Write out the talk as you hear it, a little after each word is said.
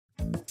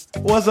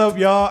What's up,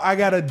 y'all? I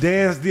got a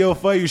dance deal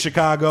for you,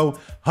 Chicago.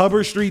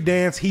 Hubbard Street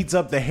Dance heats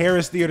up the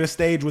Harris Theater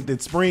stage with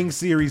its spring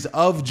series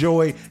of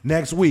Joy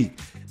next week.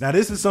 Now,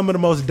 this is some of the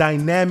most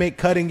dynamic,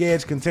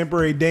 cutting-edge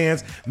contemporary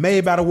dance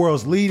made by the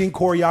world's leading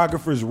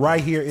choreographers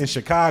right here in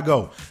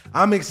Chicago.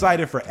 I'm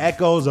excited for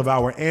echoes of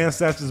our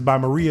ancestors by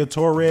Maria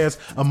Torres,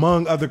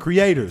 among other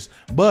creators.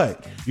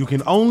 But you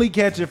can only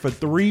catch it for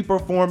 3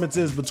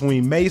 performances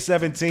between May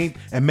 17th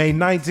and May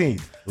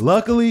 19th.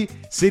 Luckily,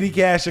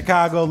 CityCast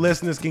Chicago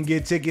listeners can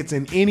get tickets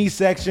in any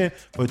section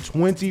for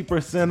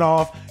 20%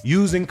 off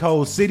using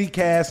code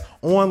CityCast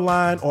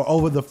online or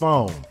over the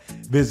phone.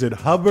 Visit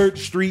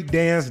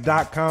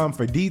hubbardstreetdance.com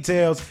for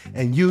details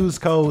and use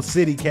code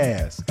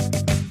CityCast.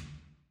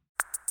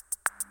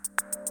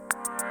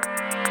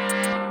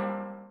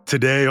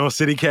 Today on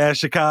CityCast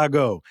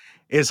Chicago,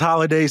 it's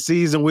holiday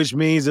season, which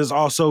means it's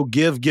also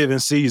gift-giving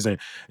season.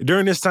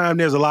 During this time,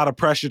 there's a lot of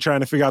pressure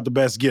trying to figure out the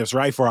best gifts,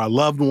 right? For our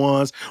loved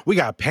ones. We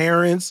got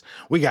parents,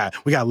 we got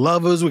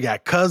lovers, we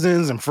got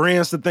cousins and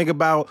friends to think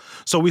about.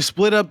 So we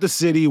split up the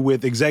city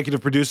with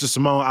executive producer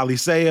Simone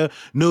Alicea,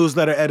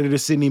 newsletter editor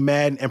Sydney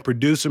Madden, and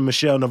producer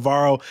Michelle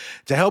Navarro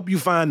to help you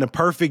find the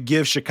perfect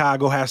gift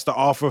Chicago has to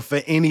offer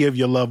for any of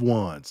your loved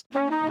ones.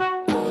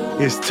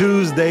 It's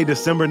Tuesday,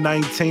 December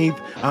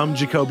 19th. I'm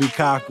Jacoby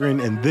Cochran,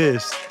 and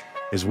this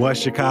is what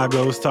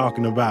Chicago's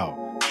talking about.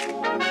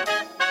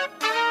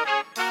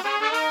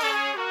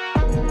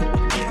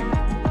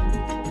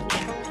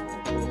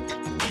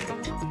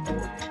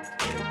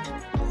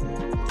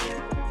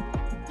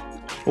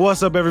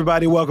 What's up,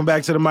 everybody? Welcome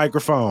back to the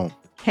microphone.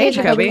 Hey,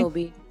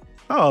 Jacoby.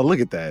 Oh, look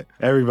at that.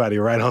 Everybody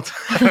right on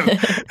time.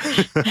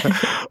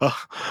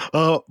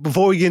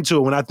 Before we get into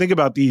it, when I think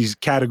about these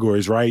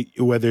categories, right,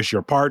 whether it's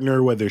your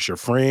partner, whether it's your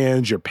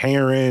friends, your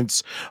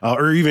parents,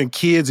 or even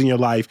kids in your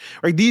life,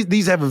 right,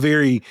 these have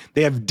they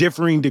have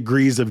differing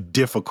degrees of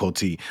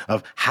difficulty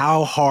of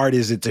how hard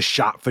is it to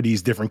shop for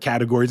these different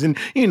categories. And,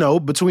 you know,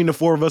 between the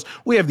 4 of us,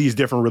 we have these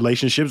different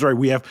relationships,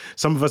 right?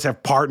 Some of us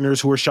have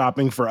partners who are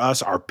shopping for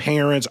us, our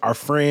parents, our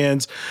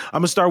friends. I'm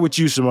going to start with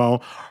you,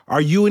 Simone.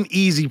 Are you an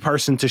easy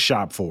person to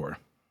shop for?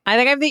 I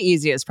think I'm the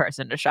easiest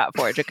person to shop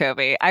for,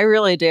 Jacoby. I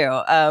really do.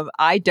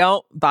 I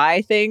don't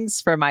buy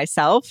things for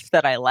myself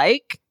that I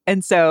like.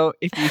 And so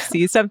if you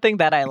see something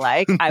that I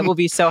like, I will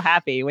be so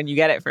happy when you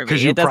get it for me.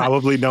 Because you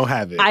probably don't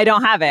have it. I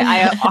don't have it.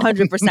 I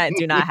 100%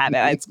 do not have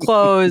it. It's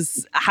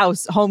clothes,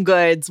 home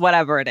goods,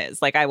 whatever it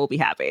is. Like, I will be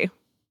happy.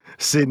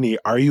 Sydney,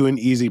 are you an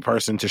easy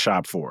person to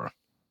shop for?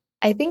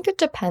 I think it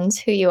depends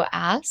who you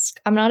ask.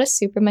 I'm not a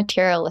super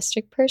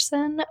materialistic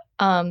person.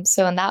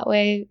 So in that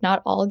way,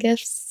 not all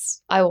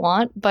gifts I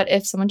want, but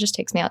if someone just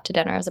takes me out to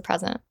dinner as a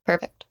present,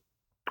 perfect.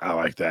 I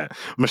like that.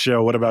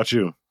 Michelle, what about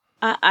you?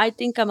 I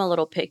think I'm a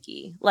little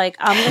picky. Like,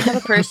 I'm the type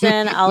of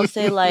person, I'll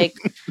say like,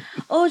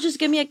 oh, just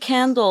give me a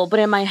candle. But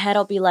in my head,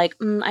 I'll be like,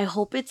 I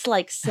hope it's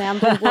like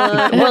sandalwood.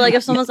 Or like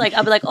if someone's like,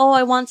 I'll be like, oh,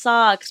 I want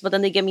socks. But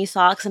then they give me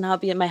socks and I'll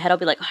be in my head, I'll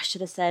be like, oh, I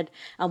should have said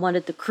I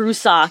wanted the crew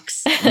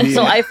socks. Yeah.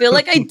 So I feel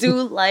like I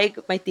do like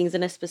my things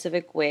in a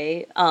specific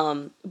way.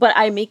 But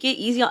I make it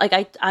easy.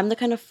 Like I'm the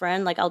kind of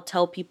friend, like I'll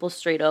tell people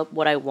straight up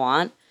what I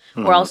want.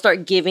 Or I'll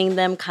start giving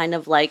them kind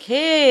of like,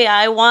 hey,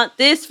 I want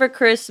this for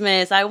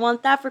Christmas. I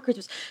want that for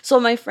Christmas. So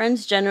my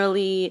friends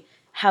generally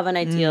have an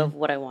idea of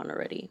what I want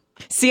already.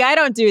 See, I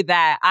don't do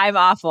that. I'm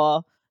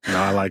awful. No,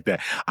 I like that.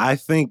 I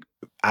think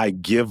I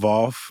give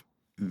off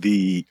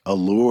the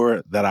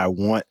allure that I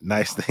want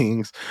nice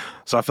things.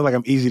 So I feel like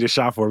I'm easy to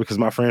shop for because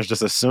my friends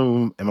just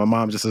assume, and my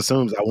mom just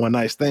assumes I want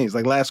nice things.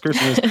 Like last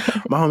Christmas,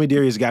 my homie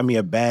Darius got me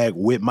a bag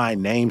with my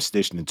name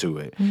stitched into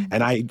it.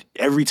 And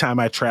every time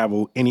I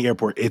travel any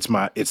airport, it's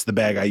the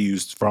bag I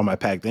used for all my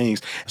packed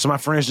things. So my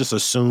friends just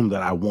assume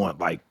that I want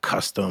like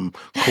custom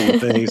cool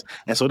things.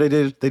 And so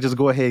they just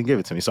go ahead and give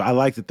it to me. So I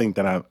like to think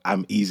that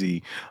I'm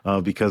easy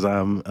because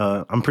I'm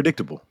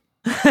predictable.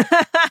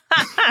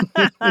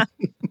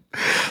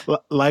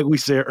 Like we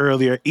said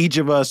earlier, each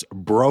of us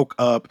broke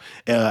up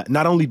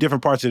not only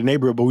different parts of the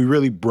neighborhood, but we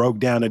really broke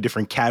down the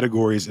different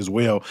categories as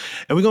well.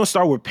 And we're going to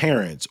start with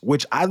parents,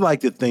 which I'd like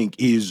to think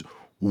is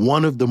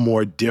one of the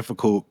more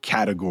difficult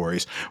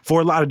categories for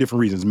a lot of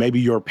different reasons.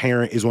 Maybe your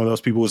parent is one of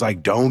those people who's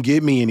like, don't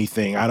give me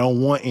anything. I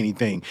don't want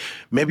anything.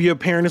 Maybe your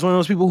parent is one of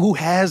those people who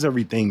has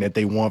everything that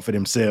they want for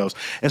themselves.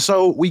 And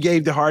so we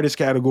gave the hardest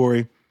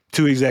category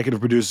to executive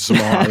producer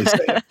Simone.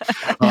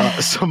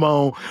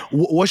 Simone,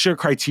 what's your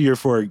criteria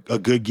for a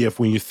good gift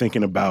when you're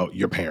thinking about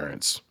your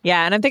parents?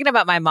 Yeah, and I'm thinking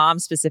about my mom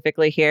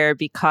specifically here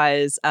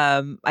because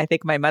I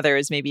think my mother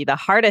is maybe the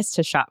hardest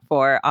to shop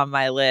for on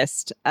my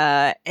list.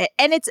 And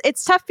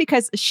it's tough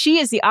because she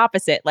is the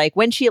opposite. Like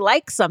when she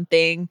likes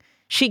something,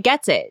 she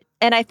gets it.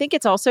 And I think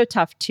it's also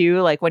tough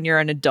too, like when you're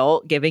an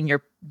adult giving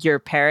your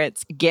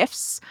parents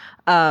gifts,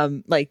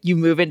 like you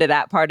move into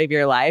that part of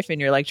your life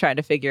and you're like trying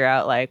to figure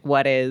out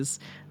what is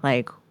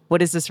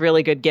this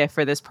really good gift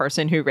for this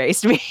person who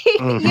raised me,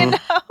 you know?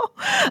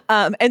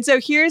 And so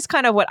here's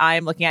kind of what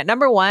I'm looking at.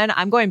 Number one,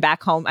 I'm going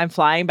back home. I'm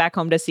flying back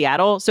home to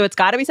Seattle. So it's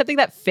got to be something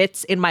that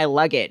fits in my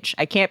luggage.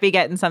 I can't be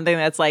getting something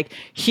that's like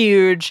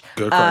huge.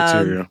 Good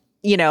criteria.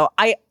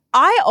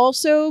 I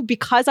also,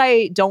 because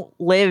I don't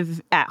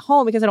live at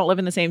home, because I don't live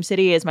in the same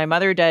city as my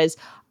mother does,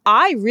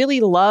 I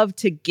really love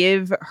to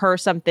give her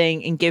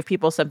something and give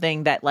people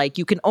something that like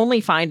you can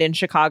only find in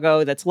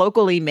Chicago, that's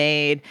locally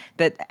made,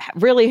 that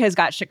really has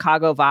got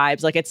Chicago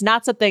vibes. Like it's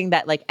not something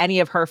that like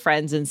any of her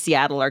friends in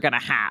Seattle are going to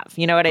have.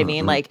 You know what I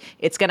mean? Like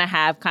it's going to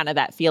have kind of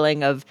that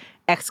feeling of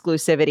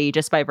exclusivity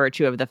just by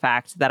virtue of the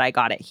fact that I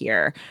got it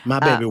here. My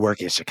baby work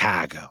in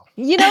Chicago.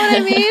 You know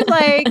what I mean?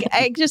 Like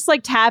I just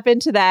like tap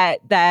into that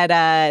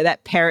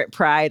parent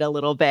pride a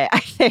little bit,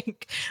 I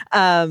think.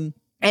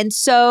 And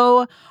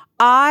so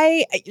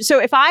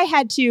if I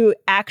had to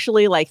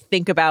actually like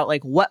think about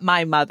like what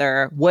my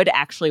mother would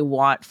actually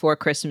want for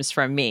Christmas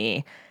from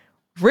me,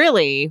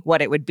 really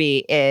what it would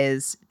be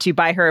is to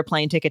buy her a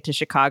plane ticket to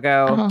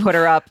Chicago, put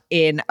her up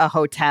in a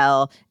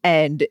hotel,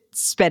 and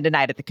spend a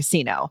night at the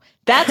casino.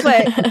 That's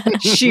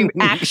what she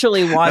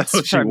actually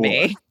wants from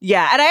me.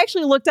 Yeah. And I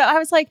actually looked up, I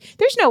was like,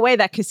 there's no way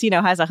that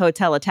casino has a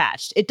hotel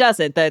attached. It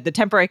doesn't. The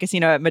temporary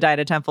casino at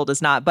Medina Temple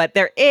does not. But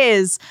there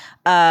is,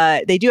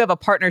 they do have a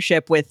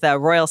partnership with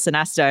Royal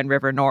Sonesta in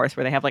River North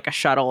where they have like a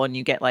shuttle and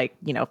you get like,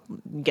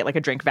 get like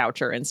a drink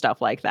voucher and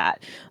stuff like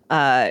that.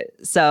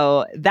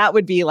 So that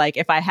would be like,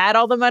 if I had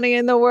all the money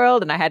in the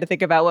world and I had to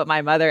think about what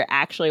my mother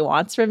actually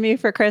wants from me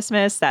for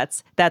Christmas,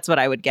 that's what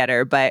I would get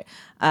her. But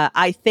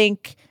I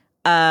think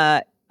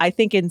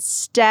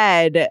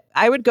instead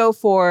I would go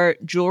for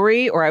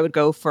jewelry or I would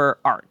go for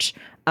art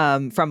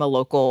from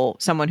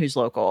someone who's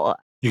local.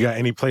 You got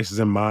any places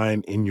in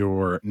mind in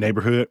your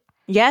neighborhood?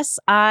 Yes,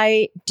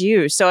 I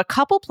do. So a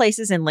couple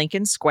places in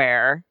Lincoln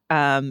Square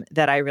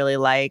that I really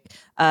like.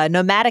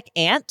 Nomadic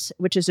Ant,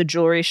 which is a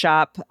jewelry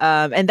shop.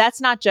 And that's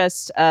not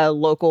just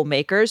local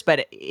makers,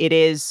 but it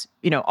is,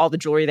 all the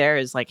jewelry there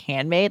is like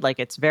handmade. Like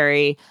it's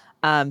very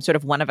sort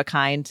of one of a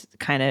kind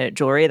of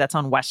jewelry that's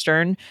on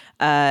Western.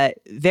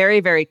 Very,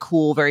 very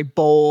cool, very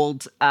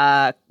bold,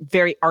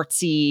 very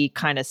artsy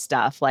kind of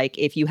stuff. Like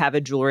if you have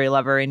a jewelry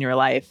lover in your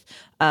life,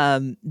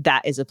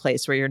 that is a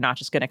place where you're not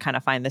just going to kind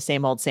of find the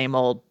same old,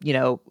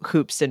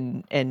 hoops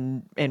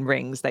and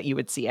rings that you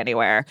would see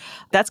anywhere.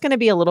 That's going to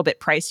be a little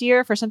bit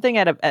pricier for something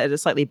at a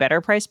slightly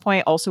better price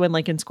point. Also in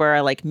Lincoln Square,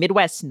 I like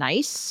Midwest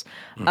Nice.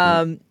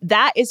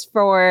 That is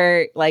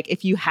for like,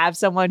 if you have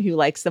someone who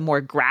likes the more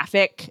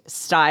graphic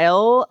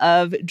style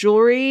of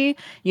jewelry,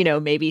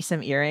 maybe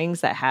some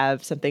earrings that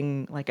have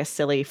something like a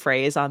silly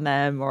phrase on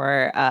them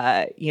or,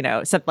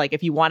 something like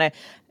if you want to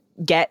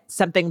get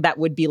something that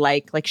would be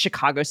like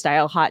Chicago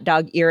style hot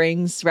dog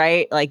earrings,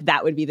 right? Like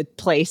that would be the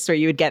place where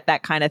you would get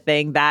that kind of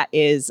thing. That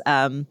is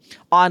on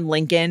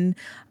Lincoln.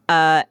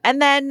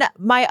 And then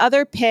my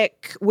other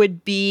pick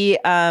would be,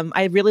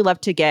 I really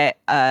love to get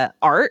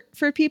art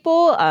for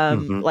people,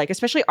 like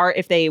especially art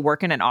if they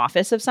work in an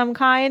office of some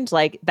kind.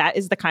 Like that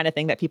is the kind of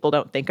thing that people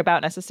don't think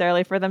about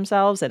necessarily for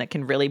themselves, and it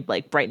can really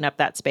like brighten up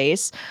that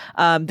space.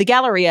 The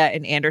Galleria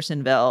in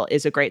Andersonville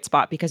is a great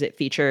spot because it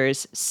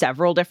features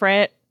several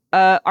different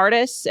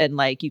artists, and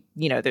like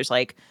there's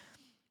like,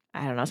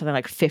 I don't know, something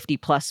like 50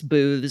 plus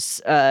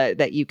booths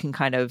that you can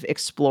kind of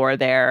explore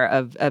there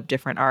of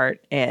different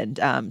art and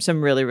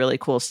some really, really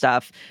cool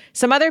stuff.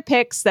 Some other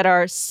picks that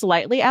are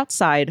slightly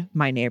outside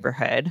my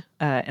neighborhood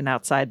and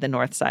outside the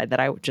north side that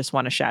I just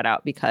want to shout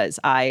out because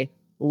I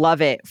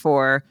love it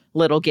for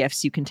little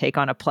gifts you can take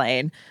on a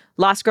plane.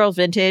 Lost Girls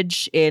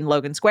Vintage in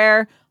Logan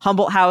Square,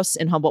 Humboldt House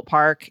in Humboldt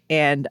Park,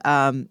 and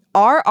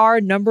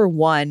RR Number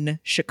One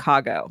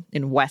Chicago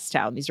in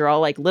Westtown. These are all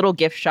like little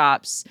gift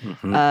shops,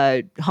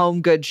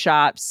 home goods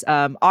shops.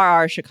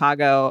 RR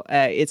Chicago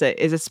is a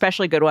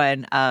especially good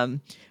one.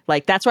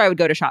 Like that's where I would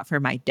go to shop for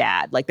my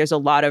dad. Like there's a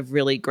lot of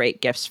really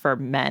great gifts for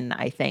men,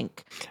 I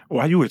think.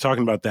 While you were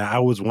talking about that, I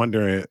was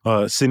wondering,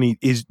 Sydney,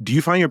 do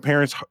you find your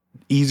parents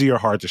easy or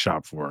hard to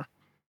shop for?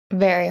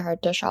 Very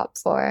hard to shop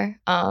for.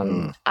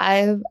 I'm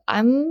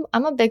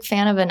a big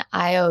fan of an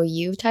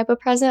IOU type of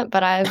present,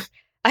 but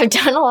I've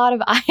done a lot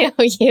of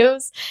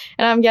IOUs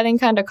and I'm getting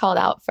kind of called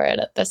out for it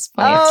at this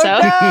point.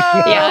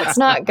 Yeah, it's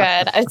not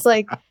good. It's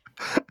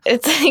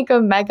like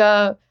a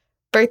mega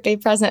birthday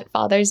present,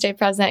 Father's Day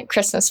present,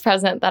 Christmas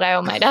present that I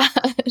owe my dad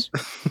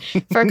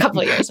for a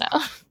couple of years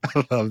now.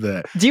 I love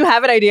that. Do you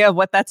have an idea of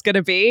what that's going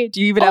to be?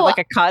 Do you even have like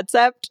a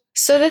concept?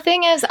 So the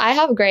thing is, I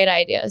have great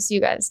ideas.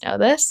 You guys know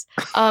this.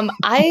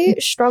 I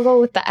struggle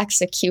with the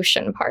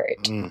execution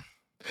part.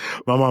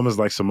 My mom is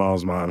like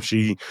Samal's mom.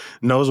 She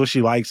knows what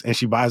she likes and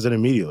she buys it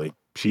immediately.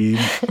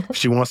 If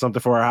she wants something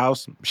for her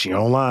house, she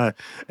online.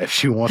 If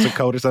she wants a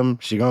coat or something,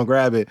 she gonna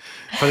grab it.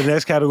 For the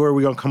next category,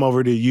 we're gonna come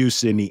over to you,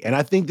 Sydney. And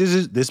I think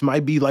this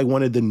might be like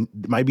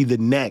might be the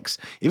next,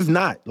 if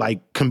not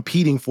like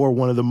competing for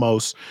one of the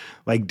most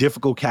like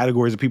difficult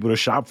categories of people to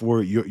shop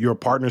for, your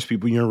partners,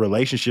 people you're in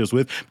relationships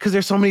with, because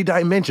there's so many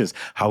dimensions.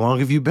 How long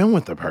have you been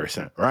with the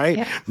person, right?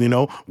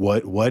 Yeah.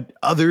 What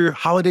other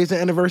holidays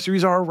and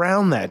anniversaries are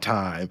around that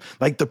time?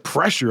 Like the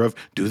pressure of,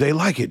 do they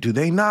like it? Do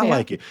they not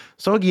like it?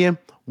 So again,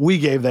 we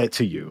gave that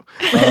to you.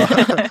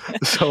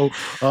 So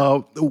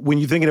when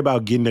you're thinking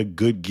about getting a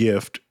good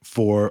gift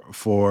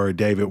for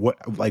David,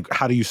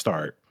 how do you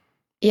start?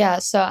 Yeah,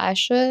 so I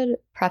should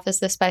preface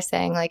this by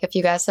saying, like, if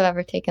you guys have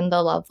ever taken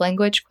the love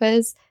language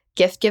quiz,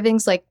 gift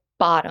giving's like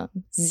bottom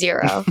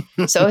 0.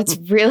 So it's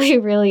really,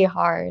 really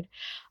hard.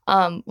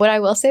 What I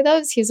will say though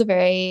is he's a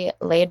very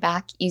laid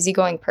back,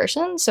 easygoing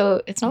person.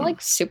 So it's not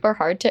like super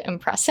hard to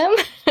impress him.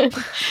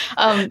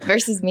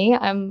 Versus me,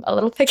 I'm a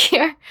little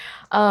pickier.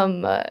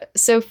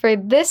 So for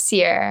this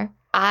year,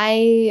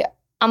 I'm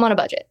on a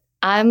budget.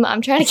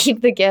 I'm trying to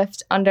keep the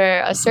gift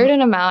under a certain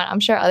amount. I'm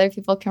sure other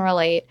people can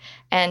relate.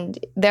 And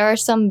there are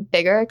some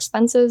bigger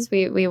expenses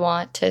we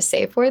want to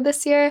save for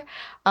this year.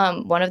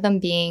 One of them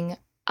being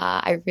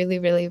I really,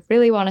 really,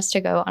 really want us to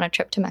go on a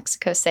trip to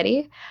Mexico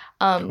City.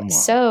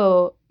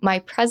 So my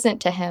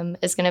present to him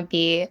is going to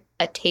be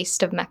a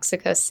taste of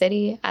Mexico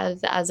City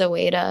as a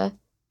way to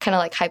kind of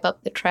like hype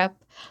up the trip.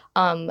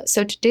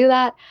 So to do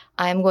that,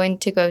 I'm going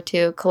to go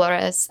to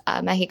Colores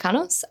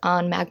Mexicanos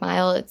on Mag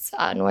Mile. It's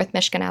North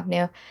Michigan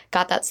Avenue.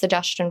 Got that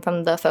suggestion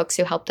from the folks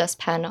who helped us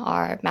pen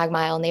our Mag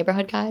Mile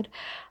neighborhood guide.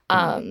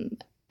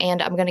 And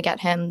I'm going to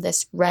get him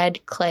this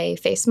red clay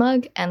face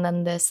mug and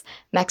then this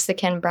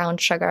Mexican brown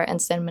sugar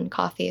and cinnamon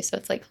coffee. So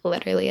it's like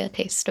literally a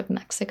taste of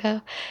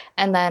Mexico.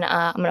 And then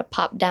I'm going to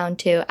pop down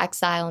to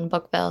Exile in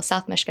Bookville,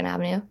 South Michigan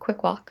Avenue,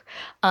 quick walk,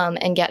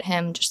 and get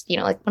him just,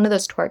 like one of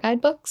those tour guide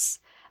books.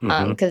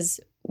 Because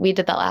we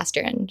did that last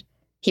year and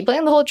he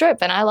planned the whole trip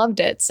and I loved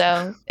it.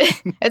 So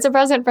it's a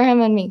present for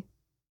him and me.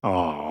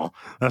 Oh,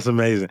 that's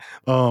amazing.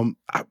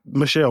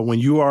 Michelle, when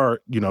you are,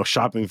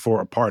 shopping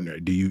for a partner,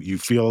 do you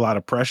feel a lot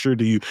of pressure?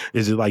 Do you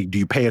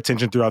pay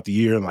attention throughout the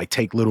year and like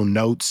take little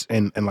notes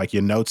and like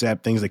your notes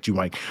app, things that you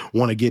might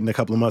want to get in a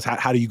couple of months?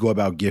 How do you go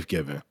about gift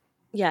giving?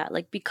 Yeah,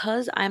 like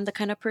because I'm the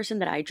kind of person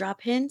that I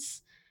drop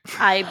hints,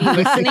 I be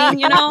listening,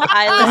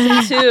 I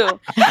listen too.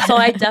 So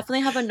I definitely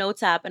have a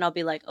notes app and I'll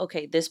be like,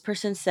 okay, this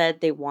person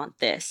said they want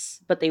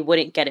this, but they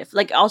wouldn't get it.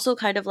 Like also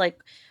kind of like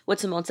what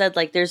Simone said,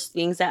 like there's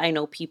things that I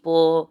know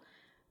people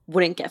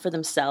wouldn't get for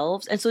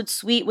themselves. And so it's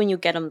sweet when you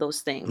get them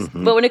those things.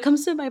 But when it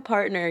comes to my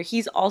partner,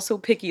 he's also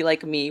picky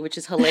like me, which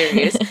is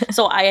hilarious.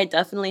 So I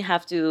definitely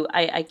have to,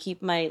 I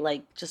keep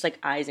my just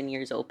eyes and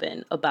ears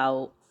open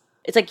about,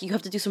 it's like you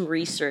have to do some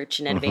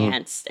research in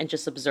advance and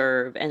just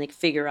observe and like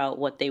figure out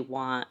what they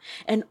want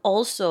and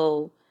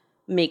also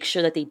make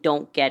sure that they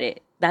don't get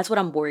it. That's what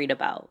I'm worried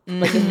about.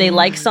 Like if they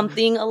like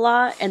something a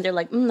lot and they're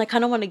like, I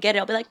kind of want to get it.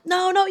 I'll be like,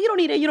 no, you don't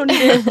need it. You don't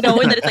need it.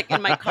 Knowing that it's like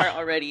in my cart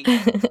already.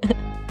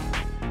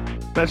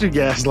 That's your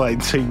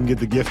gaslight so you can get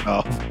the gift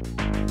off.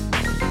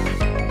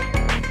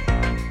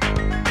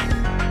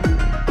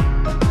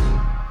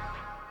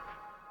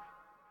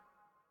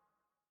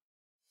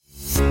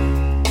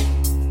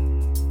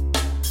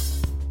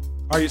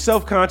 Are you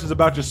self-conscious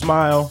about your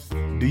smile?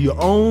 Do you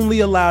only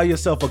allow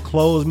yourself a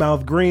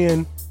closed-mouth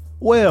grin?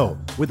 Well,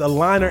 with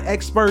Aligner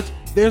Experts,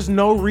 there's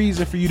no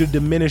reason for you to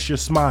diminish your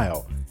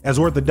smile. As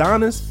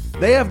orthodontists,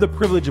 they have the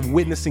privilege of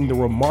witnessing the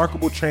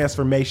remarkable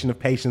transformation of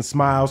patients'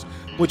 smiles,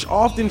 which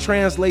often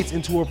translates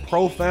into a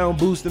profound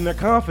boost in their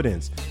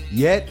confidence.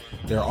 Yet,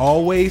 there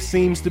always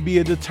seems to be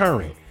a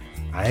deterrent.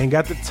 I ain't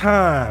got the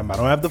time, I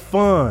don't have the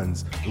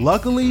funds.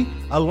 Luckily,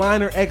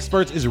 Aligner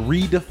Experts is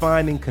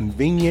redefining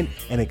convenient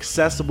and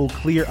accessible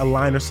clear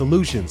aligner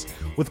solutions.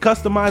 With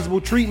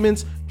customizable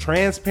treatments,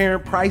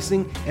 transparent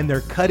pricing, and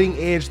their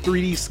cutting-edge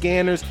 3D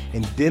scanners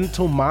and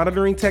dental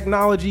monitoring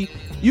technology,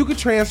 you can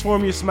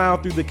transform your smile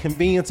through the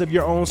convenience of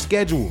your own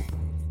schedule.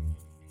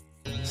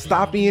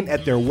 Stop in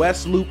at their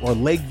West Loop or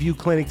Lakeview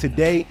clinic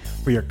today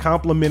for your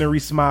complimentary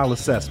smile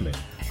assessment.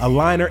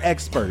 Aligner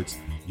Experts,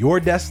 your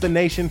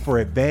destination for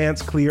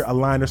advanced clear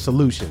aligner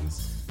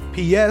solutions.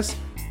 P.S.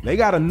 They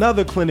got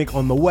another clinic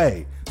on the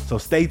way, so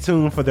stay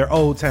tuned for their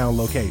Old Town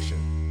location.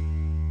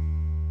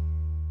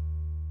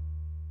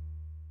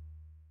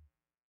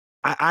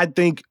 I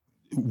think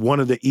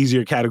one of the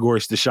easier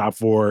categories to shop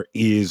for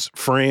is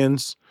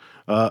friends.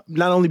 Not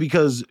only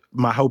because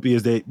my hope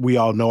is that we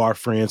all know our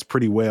friends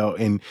pretty well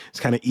and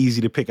it's kind of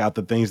easy to pick out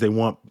the things they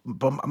want,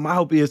 but my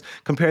hope is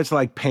compared to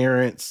like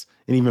parents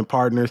and even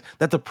partners,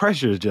 that the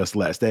pressure is just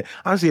less. That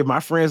honestly, if my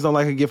friends don't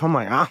like a gift, I'm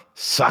like,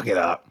 suck it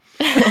up.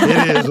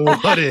 It is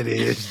what it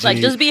is. Like,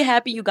 just be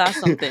happy you got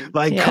something.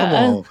 Come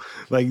on.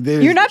 Like,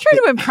 you're not trying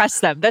to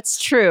impress them.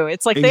 That's true.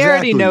 It's like they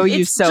already know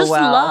you so well. It's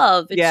just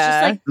love.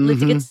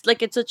 It's just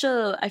like it's such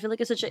a. I feel like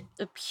it's such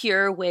a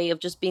pure way of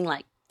just being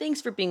like,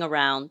 thanks for being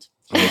around.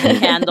 Here's a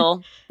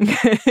candle.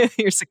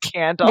 Here's a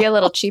candle. Be a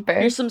little cheaper.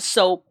 Here's some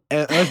soap.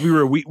 And let's be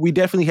real. We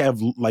definitely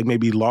have like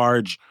maybe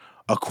large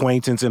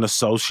acquaintance and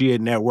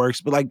associate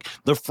networks, but like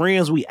the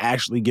friends we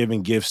actually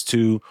giving gifts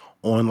to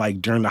on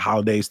like during the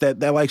holidays, that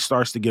like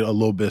starts to get a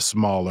little bit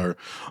smaller.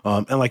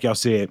 And like y'all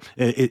said,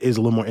 it is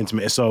a little more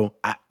intimate. And so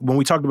when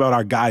we talked about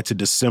our guide to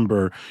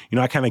December,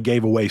 I kind of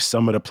gave away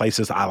some of the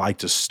places I like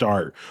to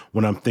start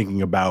when I'm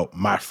thinking about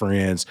my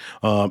friends.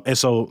 And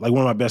so like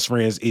one of my best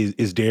friends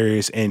is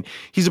Darius, and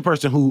he's a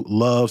person who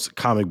loves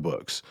comic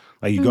books.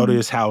 Like you go to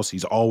his house,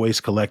 he's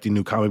always collecting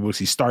new comic books.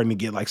 He's starting to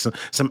get like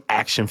some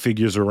action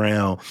figures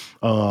around.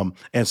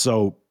 And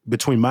so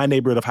between my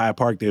neighborhood of Hyde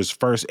Park, there's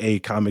First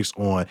Aid Comics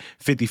on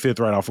 55th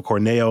right off of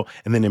Cornell.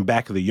 And then in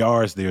back of the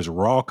yards, there's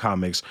Raw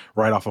Comics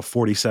right off of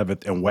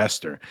 47th and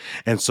Western.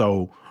 And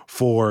so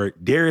for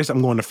Darius,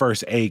 I'm going to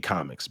First Aid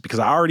Comics because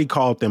I already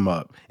called them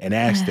up and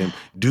asked them,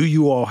 do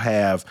you all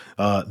have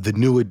the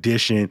new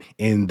edition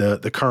in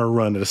the current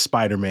run of the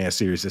Spider-Man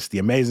series? It's the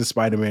Amazing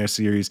Spider-Man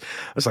series.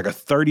 It's like a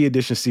 30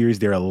 edition series.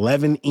 They're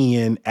 11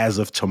 in as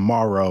of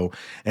tomorrow.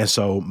 And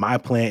so my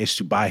plan is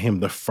to buy him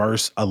the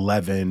first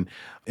 11.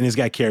 And it's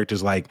got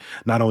characters like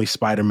not only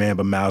Spider-Man,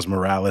 but Miles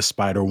Morales,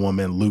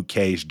 Spider-Woman, Luke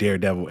Cage,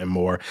 Daredevil, and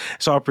more.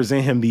 So I'll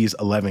present him these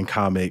 11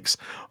 comics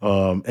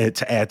and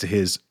to add to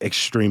his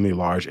extremely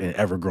large and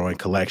ever-growing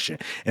collection.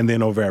 And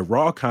then over at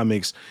Raw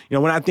Comics,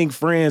 when I think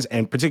friends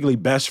and particularly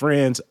best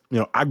friends,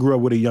 I grew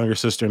up with a younger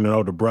sister and an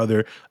older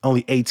brother,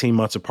 only 18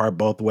 months apart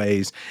both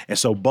ways. And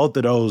so both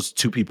of those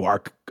two people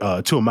are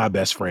two of my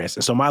best friends.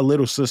 And so my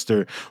little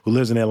sister who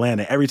lives in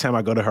Atlanta, every time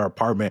I go to her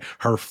apartment,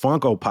 her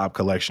Funko Pop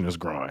collection is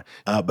growing.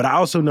 But I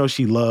also know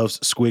she loves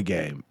Squid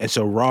Game. And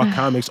so Raw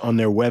Comics on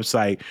their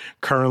website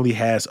currently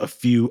has a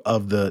few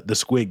of the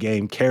Squid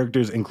Game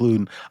characters,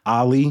 including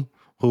Ali,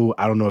 who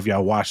I don't know if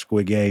y'all watched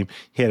Squid Game.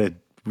 He had a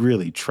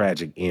really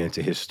tragic end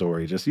to his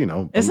story. Just,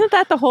 Isn't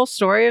that the whole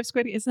story of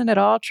Squid Game? Isn't it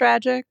all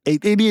tragic?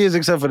 It is,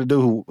 except for the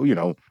dude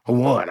who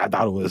won. I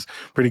thought it was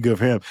pretty good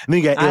for him. And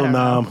then you got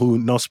Il-Nam, who,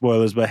 no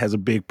spoilers, but has a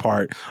big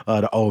part,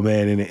 the old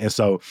man in it. And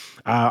so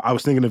I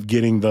was thinking of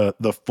getting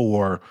the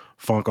 4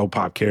 Funko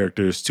Pop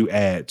characters to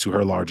add to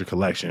her larger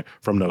collection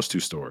from those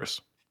 2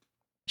 stores.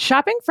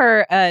 Shopping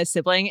for a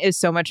sibling is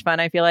so much fun,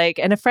 I feel like.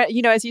 And a friend,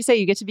 as you say,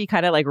 you get to be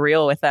kind of like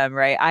real with them,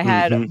 right? I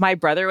had my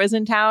brother was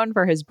in town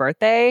for his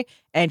birthday,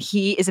 and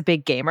he is a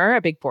big gamer, a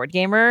big board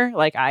gamer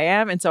like I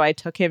am. And so I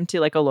took him to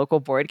like a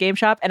local board game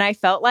shop, and I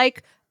felt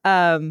like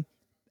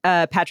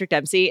Patrick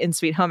Dempsey in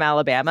Sweet Home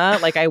Alabama.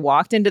 Like I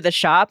walked into the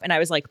shop and I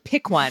was like,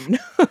 pick one.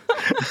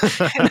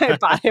 And I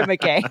bought him a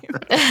game.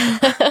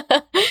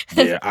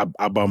 Yeah,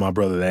 I bought my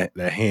brother that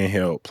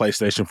handheld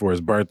PlayStation for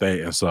his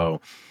birthday. And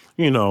so,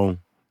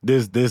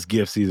 this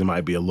gift season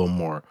might be a little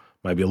more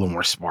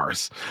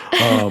sparse.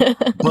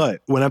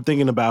 But when I'm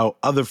thinking about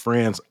other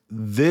friends,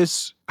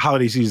 this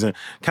holiday season,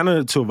 kind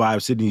of to a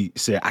vibe Sydney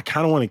said, I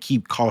kind of want to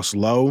keep costs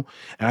low.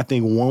 And I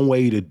think one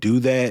way to do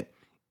that,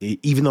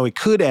 even though it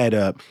could add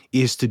up,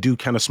 is to do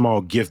kind of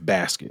small gift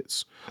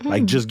baskets.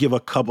 Like just give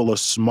a couple of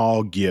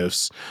small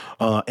gifts.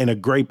 And a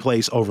great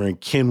place over in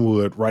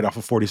Kenwood, right off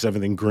of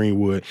 47th and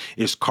Greenwood,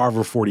 is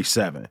Carver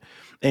 47.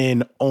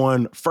 And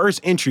on first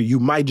entry, you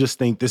might just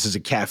think this is a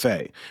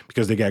cafe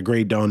because they got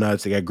great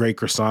donuts, they got great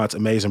croissants,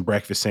 amazing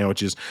breakfast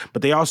sandwiches,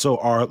 but they also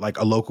are like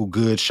a local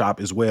goods shop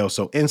as well.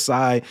 So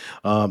inside,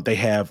 they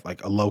have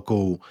like a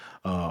local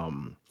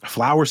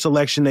flower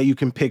selection that you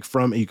can pick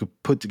from, and you can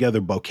put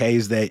together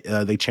bouquets that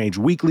they change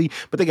weekly.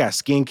 But they got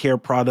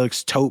skincare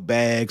products, tote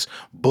bags,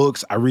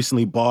 books. I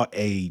recently bought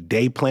a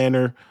day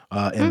planner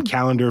and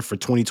calendar for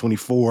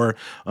 2024.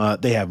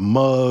 They have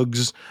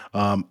mugs.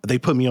 They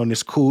put me on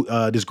this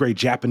great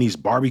Japanese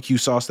barbecue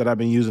sauce that I've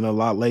been using a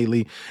lot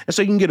lately. And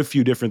so you can get a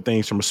few different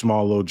things from a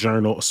small little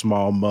journal, a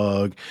small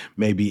mug,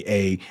 maybe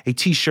a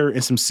t-shirt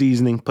and some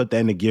seasoning. Put that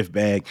in a gift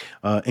bag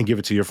and give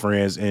it to your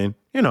friends. And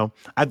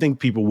I think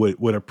people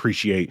would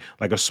appreciate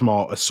like a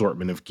small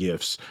assortment of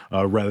gifts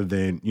rather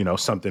than,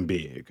 something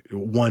big,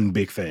 one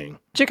big thing.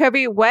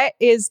 Jacoby, what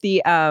is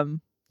the,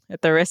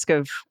 at the risk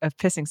of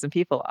pissing some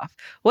people off,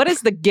 what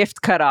is the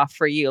gift cutoff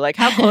for you? Like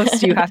how close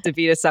do you have to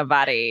be to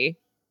somebody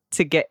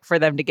for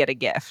them to get a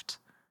gift?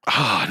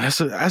 Oh,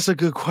 that's a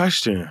good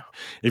question.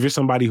 If you're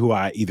somebody who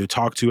I either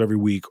talk to every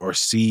week or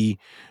see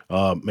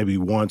maybe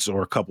once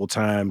or a couple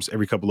times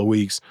every couple of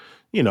weeks,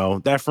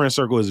 that friend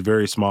circle is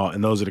very small.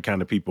 And those are the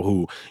kind of people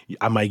who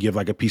I might give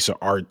like a piece of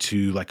art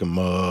to, like a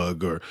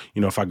mug, or,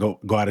 if I go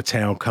out of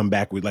town, come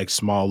back with like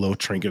small little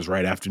trinkets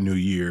right after New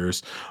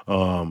Year's.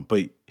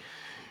 But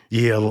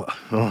yeah,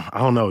 I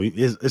don't know.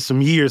 It's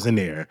some years in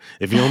there.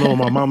 If you don't know where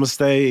my mama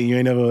stay and you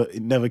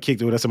ain't never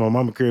kicked it with us at my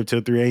mama crib till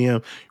 3 a.m.,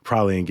 you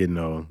probably ain't getting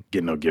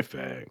no gift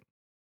bag.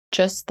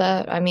 Just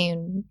that,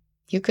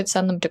 you could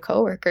send them to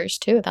coworkers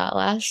too. That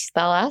last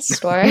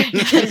store.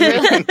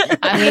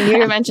 Really,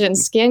 you mentioned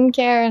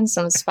skincare and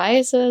some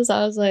spices.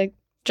 I was like,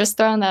 just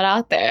throwing that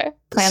out there.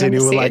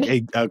 Sitting with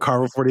like a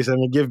Carver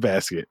 47 gift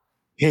basket.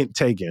 Hint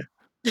taken.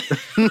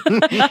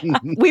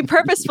 We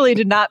purposefully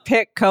did not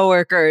pick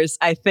coworkers,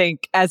 I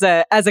think, as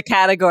a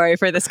category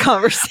for this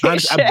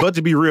conversation. But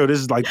to be real, this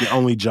is like the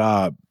only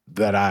job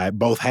that I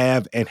both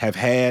have and have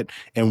had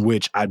in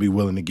which I'd be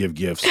willing to give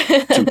gifts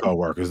to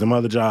coworkers. Them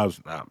other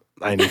jobs, I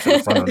ain't even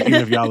in front of them.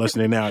 Even if y'all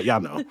listening now, y'all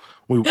know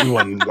we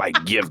wasn't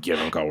like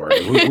giving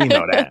coworkers. We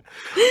know that.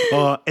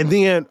 And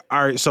then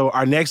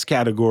our next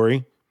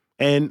category,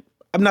 and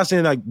I'm not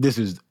saying like this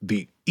is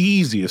the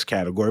easiest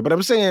category, but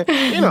I'm saying,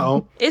 you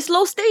know, It's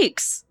low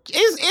stakes.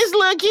 it's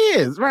little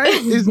kids, right?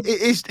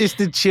 It's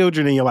the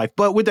children in your life.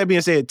 But with that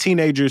being said,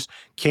 teenagers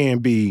can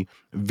be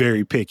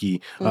very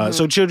picky.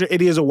 So children,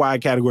 it is a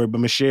wide category. But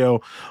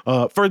Michelle,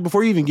 first,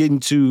 before you even get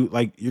into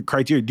like your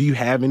criteria, do you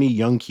have any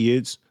young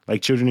kids,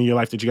 like children in your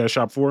life that you got to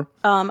shop for?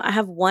 I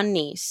have one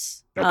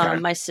niece, Okay.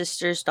 my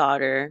sister's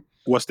daughter.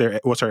 What's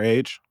her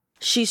age?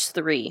 She's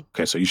 3.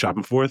 Okay, so you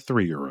shopping for a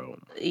 3-year-old.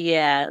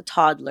 Yeah,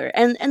 toddler.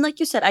 And like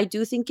you said, I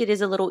do think it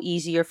is a little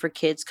easier for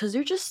kids because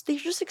they're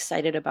just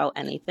excited about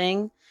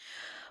anything.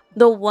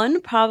 The one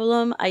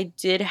problem I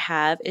did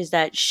have is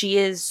that she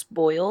is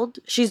spoiled.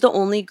 She's the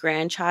only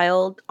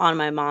grandchild on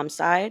my mom's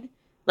side.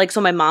 Like,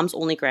 so my mom's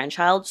only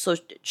grandchild. So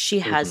she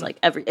has like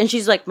and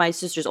she's like my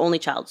sister's only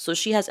child. So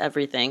she has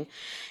everything.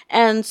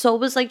 And so it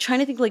was like trying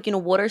to think like, you know,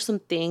 what are some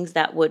things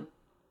that would,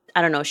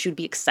 I don't know, she would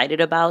be excited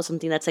about,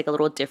 something that's like a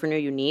little different or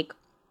unique.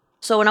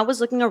 So when I was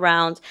looking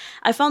around,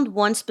 I found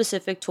one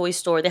specific toy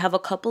store. They have a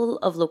couple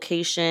of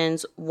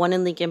locations, one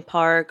in Lincoln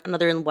Park,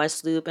 another in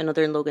West Loop,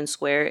 another in Logan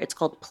Square. It's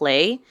called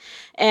Play.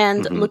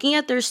 And looking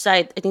at their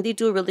site, I think they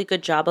do a really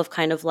good job of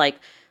kind of like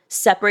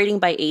separating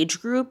by age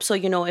group. So,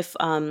 you know, if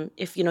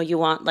you know, you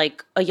want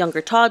like a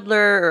younger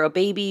toddler or a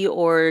baby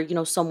or, you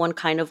know, someone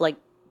kind of like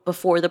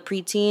before the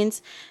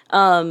preteens.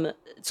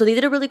 So they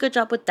did a really good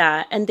job with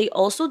that. And they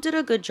also did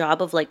a good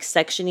job of like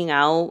sectioning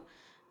out,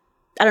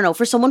 I don't know,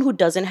 for someone who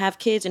doesn't have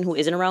kids and who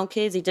isn't around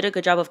kids, they did a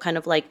good job of kind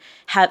of like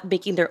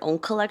making their own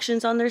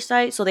collections on their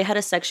site. So they had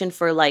a section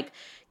for like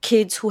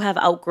kids who have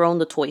outgrown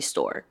the toy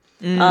store.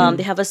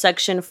 They have a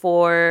section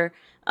for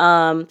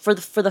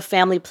the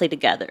family play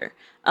together.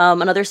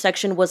 Another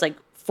section was like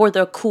for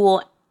the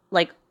cool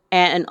like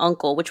aunt and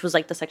uncle, which was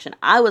like the section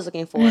I was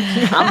looking for.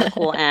 I'm the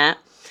cool aunt.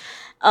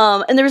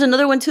 And there was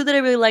another one too that I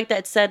really liked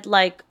that said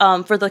like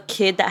for the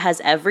kid that has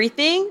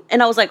everything,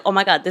 and I was like, oh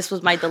my god, this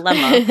was my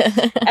dilemma.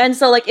 And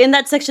so like in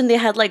that section they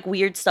had like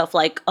weird stuff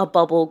like a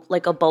bubble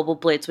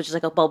blitz, which is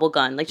like a bubble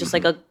gun, like just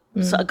like a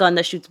gun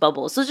that shoots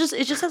bubbles. So it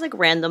just has like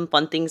random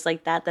fun things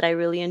like that I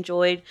really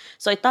enjoyed.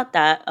 So I thought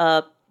that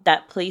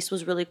that place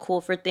was really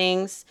cool for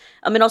things.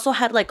 It also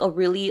had like a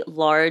really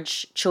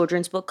large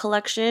children's book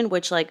collection,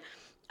 which like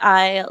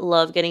I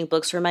love getting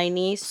books for my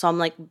niece, so I'm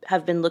like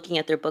have been looking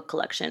at their book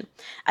collection.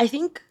 I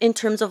think in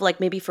terms of like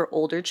maybe for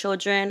older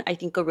children, I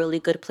think a really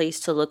good place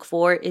to look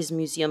for is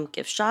museum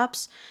gift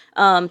shops,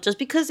 just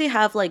because they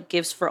have like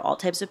gifts for all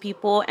types of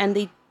people, and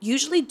they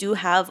usually do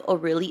have a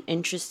really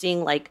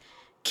interesting like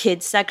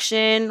kids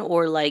section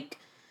or like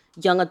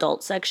young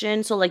adult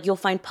section. So like you'll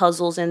find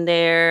puzzles in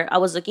there. I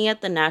was looking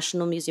at the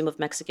National Museum of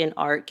Mexican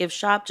Art gift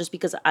shop just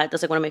because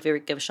that's like one of my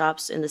favorite gift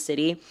shops in the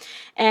city.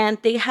 And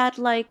they had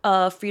like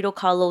a Frida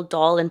Kahlo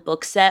doll and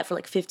book set for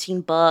like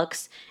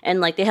 $15.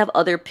 And like they have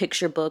other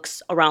picture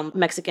books around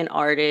Mexican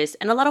artists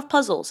and a lot of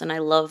puzzles. And I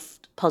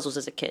loved puzzles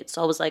as a kid.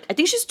 So I was like, I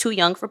think she's too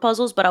young for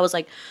puzzles, but I was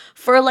like,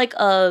 for like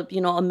a, you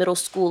know, a middle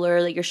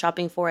schooler that you're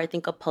shopping for, I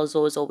think a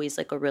puzzle is always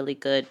like a really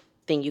good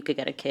thing you could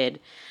get a kid.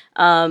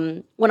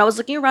 When I was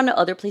looking around at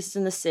other places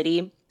in the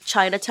city,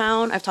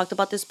 Chinatown, I've talked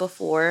about this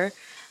before.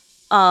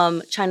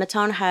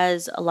 Chinatown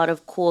has a lot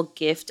of cool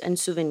gift and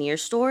souvenir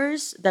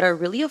stores that are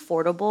really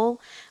affordable.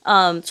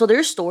 So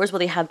there's stores where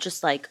they have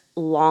just like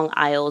long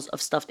aisles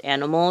of stuffed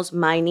animals.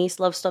 My niece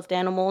loves stuffed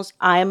animals.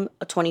 I'm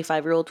a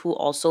 25-year-old who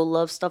also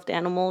loves stuffed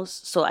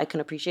animals, so I can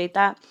appreciate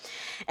that.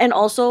 And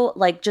also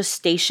like just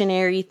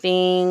stationary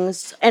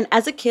things. And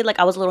as a kid, like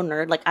I was a little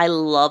nerd. Like I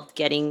loved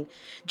getting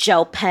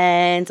gel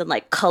pens and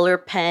like color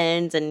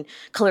pens and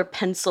color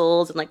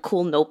pencils and like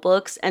cool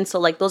notebooks. And so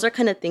like those are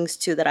kind of things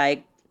too that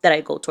I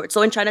go towards.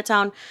 So in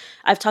Chinatown,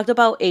 I've talked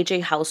about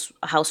AJ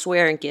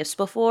Houseware and Gifts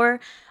before.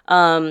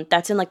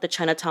 That's in like the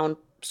Chinatown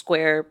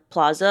Square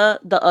Plaza.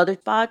 The other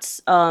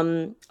spots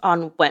on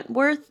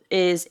Wentworth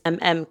is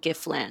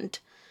Giftland.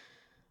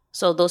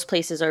 So those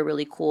places are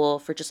really cool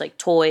for just like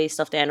toys,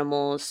 stuffed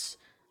animals.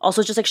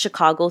 Also just like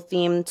Chicago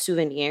themed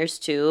souvenirs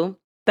too.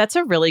 That's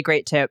a really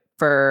great tip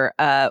for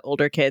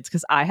older kids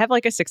because I have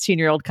like a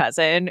 16-year-old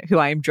cousin who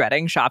I'm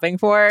dreading shopping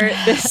for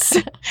this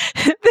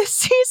this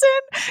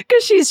season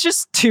because she's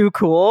just too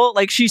cool.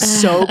 Like she's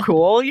so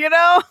cool, you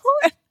know?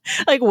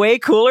 Like way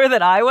cooler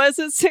than I was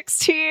at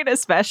 16,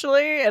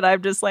 especially. And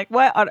I'm just like,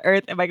 what on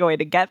earth am I going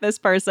to get this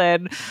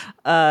person?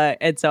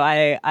 And so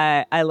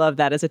I love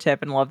that as a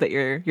tip and love that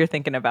you're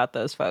thinking about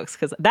those folks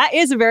because that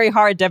is a very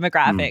hard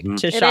demographic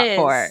to shop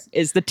for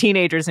is the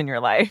teenagers in your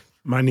life.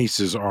 My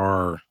nieces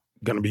are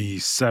going to be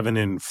 7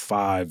 and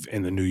 5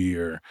 in the new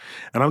year.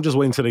 And I'm just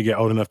waiting until they get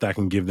old enough that I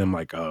can give them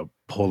like a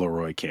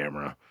Polaroid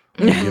camera.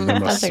 Give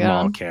them a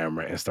small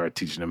camera and start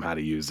teaching them how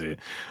to use it.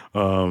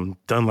 Done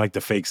like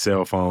the fake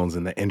cell phones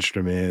and the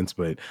instruments,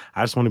 but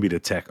I just want to be the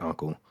tech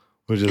uncle.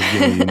 We're just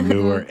giving you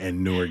newer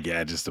and newer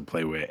gadgets to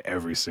play with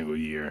every single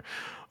year.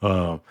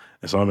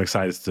 And so I'm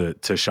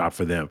excited to shop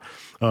for them.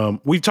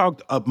 We've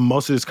talked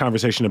most of this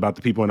conversation about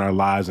the people in our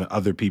lives and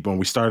other people, and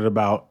we started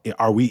about,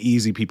 are we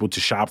easy people to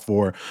shop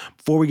for?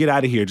 Before we get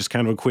out of here, just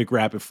kind of a quick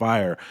rapid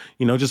fire,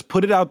 just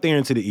put it out there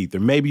into the ether.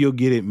 Maybe you'll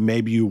get it,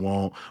 maybe you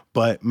won't.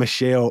 But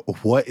Michelle,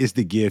 what is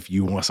the gift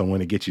you want someone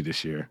to get you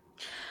this year?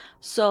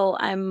 So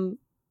I'm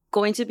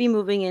going to be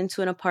moving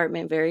into an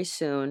apartment very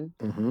soon.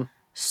 Mm-hmm.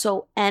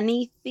 So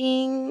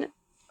anything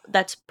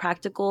that's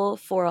practical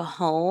for a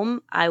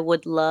home, I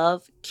would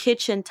love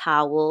kitchen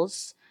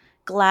towels,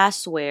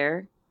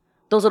 glassware,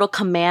 those little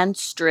command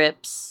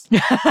strips, the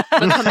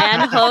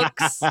command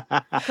hooks,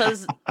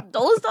 because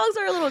those dogs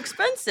are a little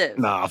expensive.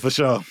 Nah, for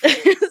sure.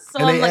 So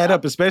and they add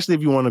up, especially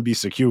if you want to be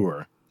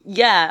secure.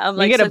 Yeah, I'm you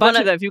like, get so a bunch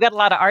of them. If you got a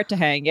lot of art to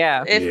hang,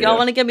 yeah. If y'all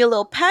want to give me a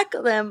little pack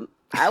of them,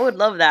 I would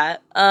love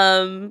that.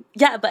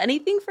 Yeah, but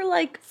anything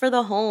for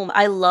the home.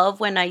 I love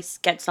when I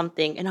get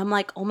something and I'm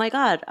like, oh my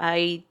God,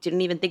 I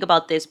didn't even think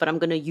about this, but I'm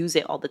gonna use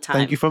it all the time.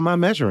 Thank you for my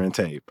measuring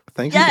tape.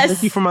 Thank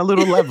you for my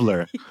little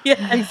leveler. Yes.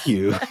 Thank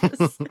you.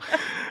 Yes.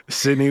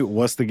 Sydney,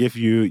 what's the gift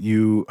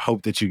you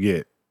hope that you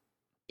get?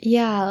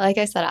 Yeah, like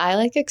I said, I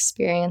like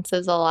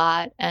experiences a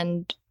lot,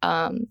 and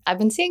I've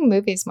been seeing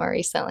movies more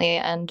recently,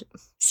 and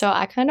so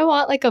I kind of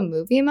want like a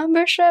movie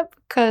membership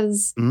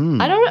because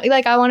I don't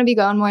like I want to be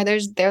going more.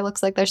 There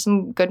looks like there's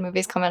some good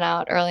movies coming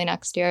out early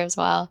next year as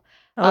well.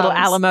 A little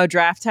Alamo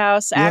Draft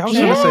House Yeah, I was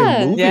action. going to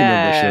say movie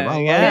membership. I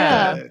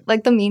love that.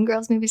 Like the Mean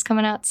Girls movie's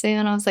coming out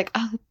soon. I was like,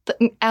 oh,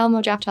 the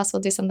Alamo Draft House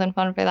will do something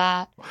fun for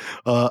that.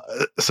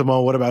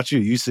 Simone, what about you?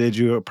 You said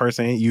you're a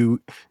person,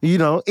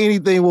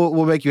 anything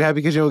will make you happy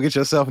because you don't get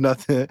yourself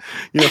nothing.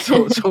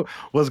 So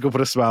what's going to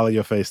put a smile on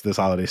your face this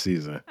holiday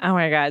season? Oh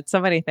my God,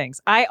 so many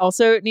things. I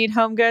also need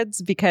home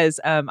goods because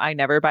I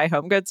never buy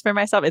home goods for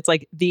myself. It's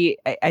like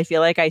I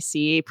feel like I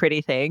see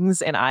pretty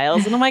things in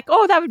aisles and I'm like,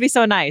 oh, that would be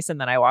so nice. And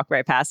then I walk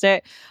right past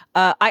it.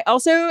 I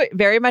also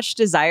very much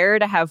desire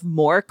to have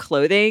more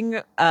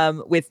clothing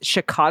with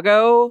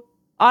Chicago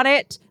on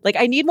it. Like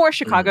I need more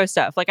Chicago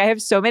stuff. Like I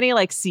have so many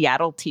like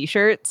Seattle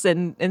t-shirts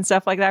and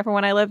stuff like that from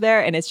when I lived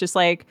there. And it's just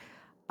like,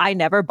 I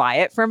never buy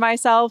it for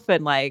myself.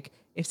 And like,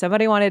 if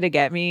somebody wanted to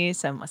get me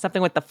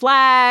something with the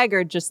flag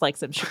or just like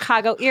some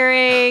Chicago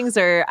earrings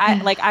or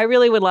I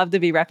really would love to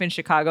be repping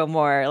Chicago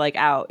more like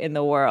out in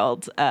the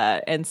world.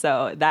 And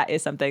so that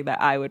is something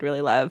that I would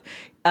really love.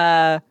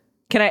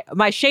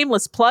 My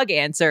shameless plug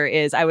answer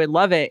is I would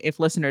love it if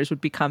listeners would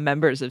become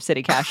members of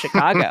CityCast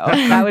Chicago.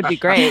 That would be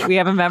great. We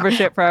have a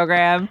membership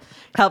program.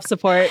 Help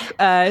support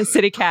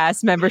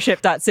CityCast,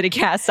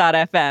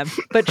 membership.citycast.fm.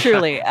 But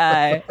truly,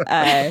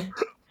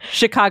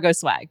 Chicago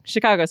swag.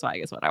 Chicago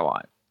swag is what I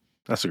want.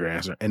 That's a great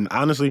answer. And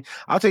honestly,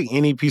 I'll take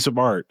any piece of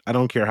art. I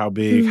don't care how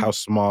big, how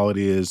small it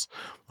is.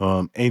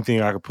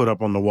 Anything I could put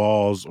up on the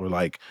walls or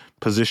like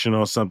position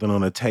on something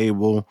on a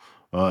table,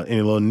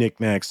 any little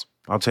knickknacks,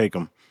 I'll take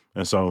them.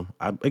 And so,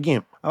 I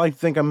like to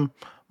think I'm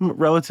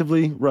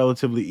relatively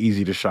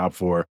easy to shop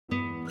for.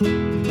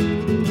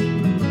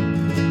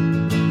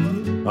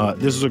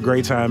 This is a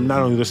great time,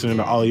 not only listening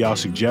to all of y'all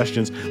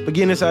suggestions, but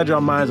getting inside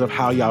y'all minds of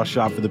how y'all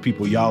shop for the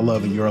people y'all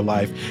love in your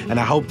life. And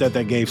I hope that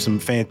gave some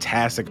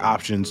fantastic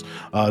options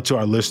to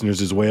our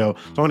listeners as well.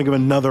 So I want to give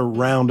another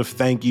round of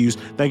thank yous.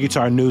 Thank you to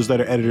our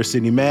newsletter editor,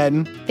 Sydney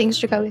Madden. Thanks,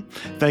 Jacoby.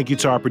 Thank you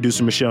to our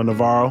producer, Michelle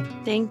Navarro.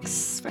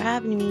 Thanks for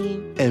having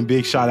me. And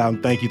big shout out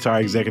and thank you to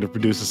our executive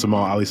producer,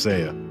 Simone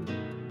Alisea.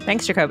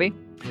 Thanks, Jacoby.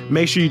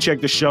 Make sure you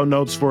check the show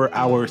notes for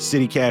our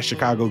CityCast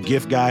Chicago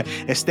gift guide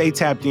and stay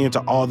tapped into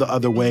all the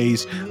other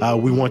ways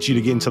we want you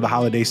to get into the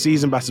holiday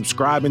season by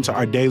subscribing to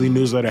our daily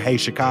newsletter, Hey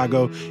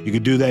Chicago. You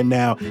can do that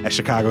now at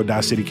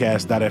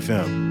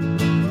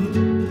chicago.citycast.fm.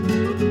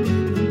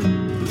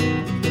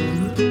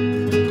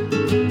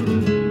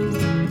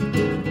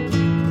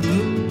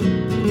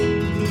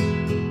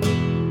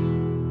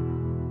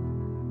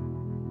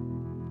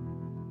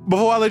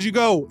 Before I let you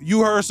go,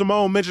 you heard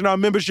Simone mention our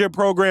membership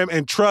program,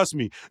 and trust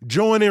me,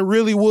 joining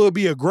really would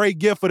be a great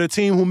gift for the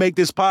team who make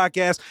this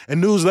podcast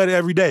and newsletter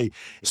every day.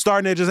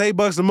 Starting at just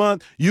 $8 a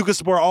month, you can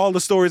support all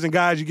the stories and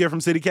guides you get from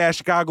CityCast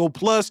Chicago.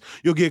 Plus,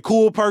 you'll get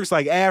cool perks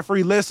like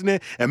ad-free listening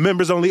and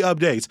members-only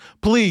updates.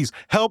 Please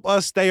help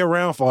us stay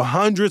around for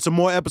hundreds of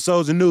more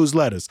episodes and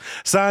newsletters.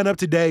 Sign up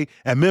today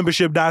at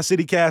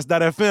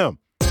membership.citycast.fm.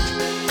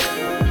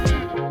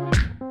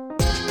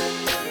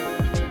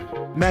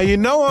 Now,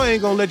 I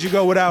ain't gonna let you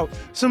go without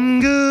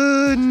some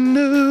good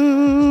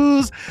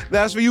news.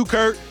 That's for you,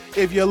 Kurt.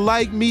 If you're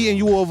like me and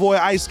you will avoid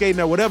ice skating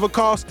at whatever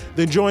cost,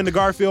 then join the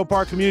Garfield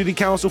Park Community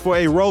Council for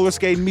a roller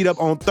skating meetup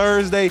on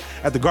Thursday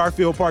at the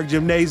Garfield Park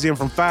Gymnasium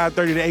from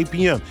 5:30 to 8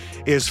 p.m.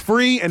 It's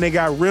free, and they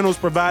got rentals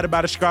provided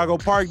by the Chicago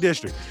Park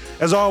District.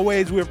 As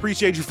always, we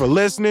appreciate you for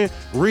listening,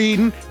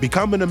 reading,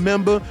 becoming a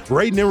member,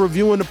 rating and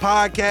reviewing the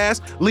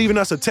podcast, leaving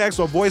us a text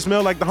or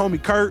voicemail like the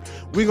homie Kurt.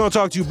 We're going to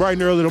talk to you bright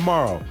and early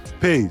tomorrow.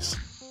 Peace.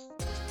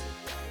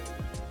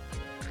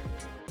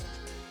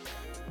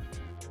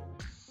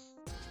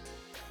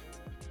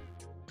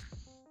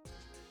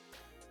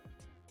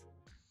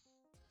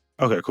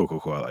 Okay,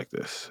 cool. I like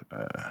this.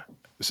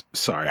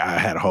 Sorry, I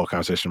had a whole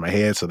conversation in my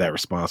head, so that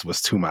response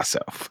was to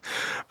myself.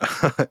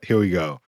 Here we go.